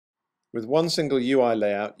With one single UI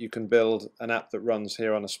layout, you can build an app that runs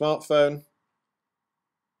here on a smartphone,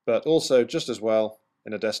 but also just as well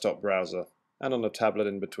in a desktop browser and on a tablet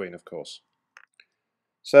in between, of course.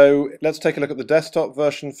 So let's take a look at the desktop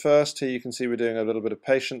version first. Here you can see we're doing a little bit of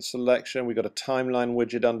patient selection. We've got a timeline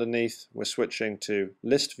widget underneath. We're switching to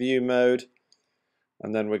list view mode,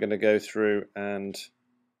 and then we're going to go through and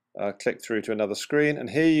click through to another screen.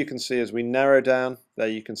 And here you can see as we narrow down, there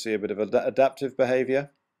you can see a bit of adaptive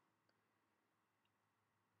behavior.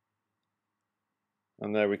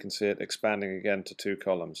 And there we can see it expanding again to 2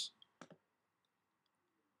 columns.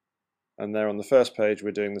 And there on the first page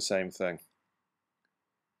we're doing the same thing.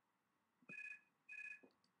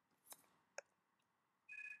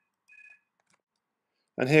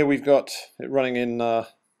 And here we've got it running in an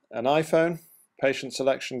iPhone, patient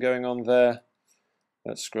selection going on there.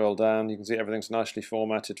 Let's scroll down. You can see everything's nicely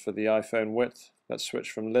formatted for the iPhone width. Let's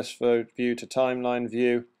switch from list view to timeline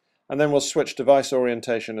view. And then we'll switch device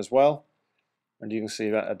orientation as well. And you can see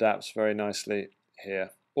that adapts very nicely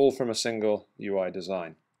here, all from a single UI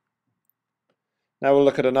design. Now we'll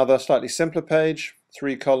look at another slightly simpler page,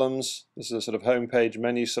 3 columns. This is a sort of home page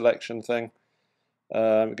menu selection thing.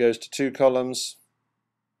 It goes to 2 columns.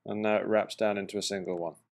 And now it wraps down into a single one.